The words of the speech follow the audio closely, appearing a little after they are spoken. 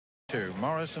2.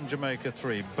 Morrison, Jamaica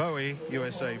 3. Bowie,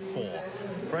 USA 4.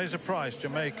 Fraser Price,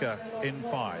 Jamaica in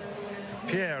 5.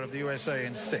 Pierre of the USA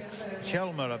in 6.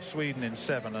 Hjelmer of Sweden in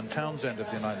 7. And Townsend of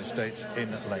the United States in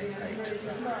lane 8.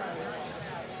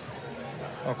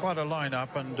 Well, quite a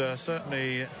lineup, and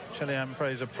certainly Shelly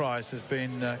Fraser Price has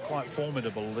been quite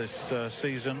formidable this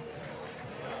season.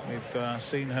 We've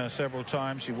seen her several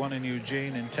times. She won in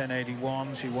Eugene in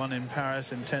 10:81. She won in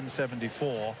Paris in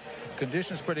 10:74.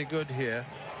 Conditions pretty good here.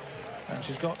 And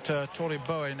she's got Tori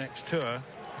Bowie next to her.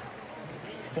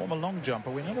 Former long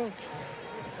jumper. We never...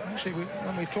 Actually,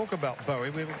 when we talk about Bowie,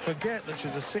 we forget that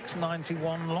she's a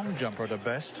 6'91" long jumper at her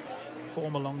best.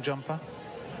 Former long jumper.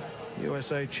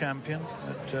 USA champion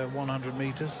at 100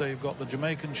 meters. So you've got the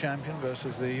Jamaican champion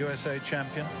versus the USA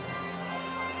champion.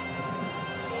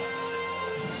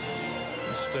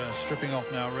 Just stripping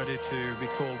off now, ready to be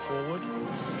called forward.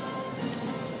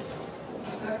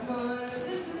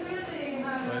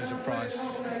 Fraser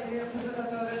Price,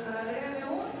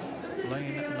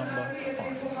 lane number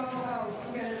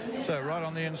 5. So right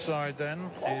on the inside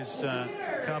then is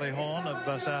Kari Horn of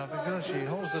South Africa. She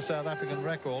holds the South African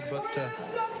record, but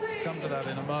come to that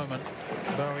in a moment.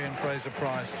 Bowie and Fraser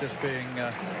Price just being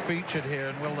featured here,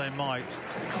 and well they might.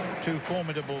 Two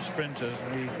formidable sprinters.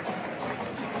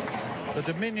 The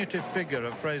diminutive figure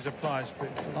of Fraser Price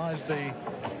lies the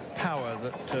power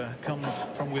that comes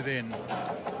from within.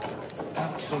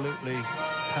 Absolutely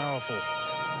powerful.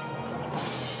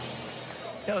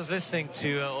 Yeah, I was listening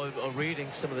to or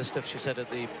reading some of the stuff she said at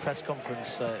the press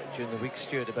conference during the week,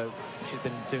 Stuart, about she's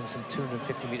been doing some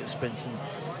 250-metre sprints, and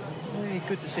really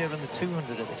good to see her run the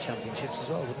 200 at the championships as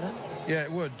well, wouldn't it? Yeah,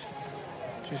 it would.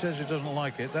 She says she doesn't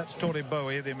like it. That's Tori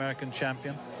Bowie, the American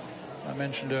champion I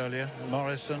mentioned earlier.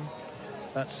 Morrison.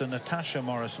 That's Natasha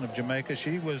Morrison of Jamaica.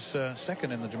 She was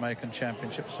second in the Jamaican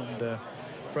championships, and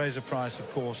Fraser Price,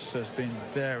 of course, has been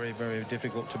very, very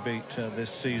difficult to beat this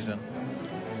season.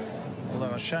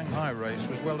 Although a Shanghai race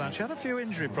was well done. She had a few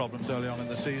injury problems early on in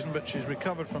the season, but she's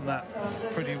recovered from that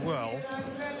pretty well.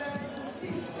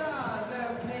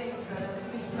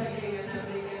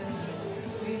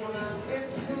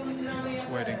 Just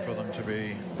waiting for them to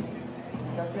be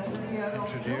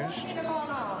introduced.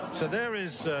 So there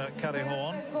is Kari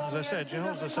Horn. As I said, she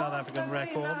holds the South African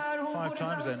record, 5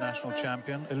 times their national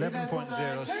champion,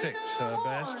 11.06 her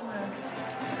best.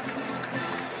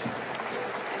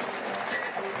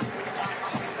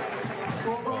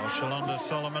 Well, Shalonda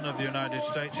Solomon of the United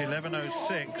States,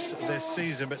 11.06 this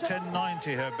season, but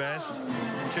 10.90 her best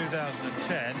in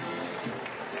 2010.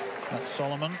 That's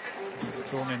Solomon,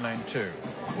 drawn in lane 2.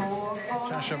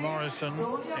 Tasha Morrison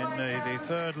in the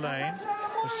third lane.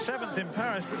 Was 7th in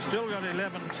Paris, but still got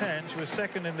 11.10. She was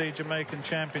second in the Jamaican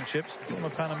Championships, former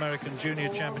Pan American Junior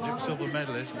Championship silver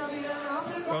medalist.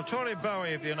 Well, Tori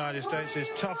Bowie of the United States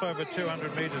is tough over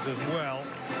 200 meters as well.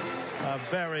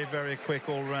 Very, very quick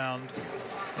all-round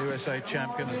USA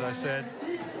champion, as I said.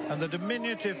 And the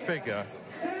diminutive figure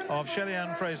of Shelly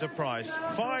Fraser Price,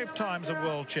 5 times a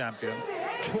world champion,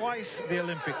 twice the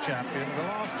Olympic champion. The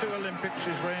last 2 Olympics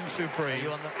she's reigned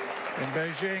supreme in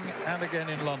Beijing and again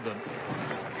in London.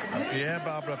 And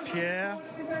Barbara Pierre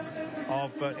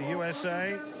of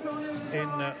USA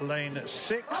in lane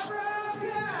 6.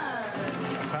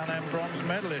 Pan Am bronze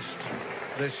medalist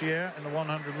this year in the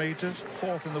 100 meters,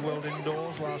 4th in the world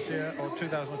indoors last year, or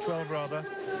 2012 rather.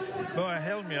 Boa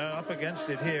Helmia up against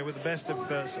it here with the best of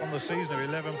on the season of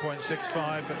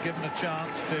 11.65, but given a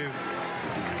chance to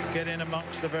get in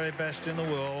amongst the very best in the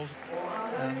world.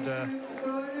 And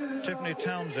Tiffany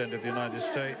Townsend of the United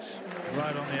States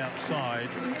right on the outside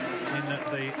in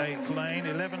the 8th lane,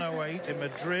 11.08 in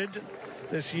Madrid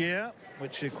this year,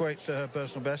 which equates to her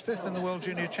personal best, 5th in the World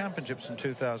Junior Championships in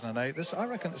 2008. This, I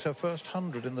reckon, it's her first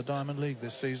 100 in the Diamond League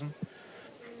this season.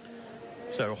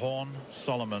 So Horn,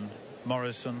 Solomon,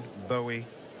 Morrison, Bowie,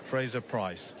 Fraser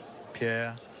Price,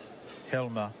 Pierre,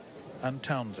 Helmer and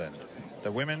Townsend.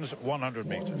 The women's 100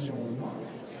 meters.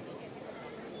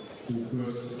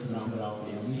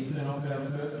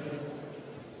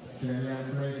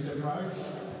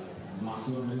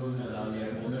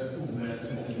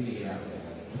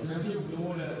 Sen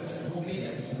fjolårets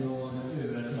komet från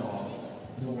USA,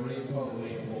 Tori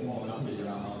Bowie på månad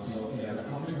 4, alltså är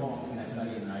amerikansk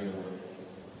mästarinna i år.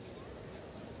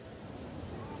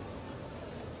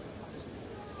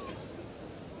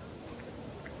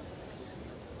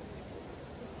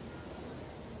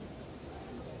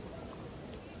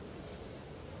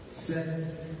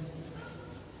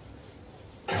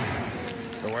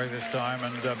 Away this time,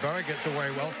 and Bowie gets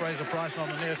away well. Fraser Price on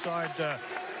the near side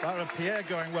That of Pierre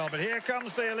going well, but here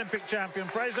comes the Olympic champion,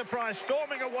 Fraser Price,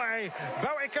 storming away.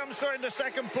 Bowie comes through into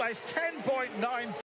second place, 10.9.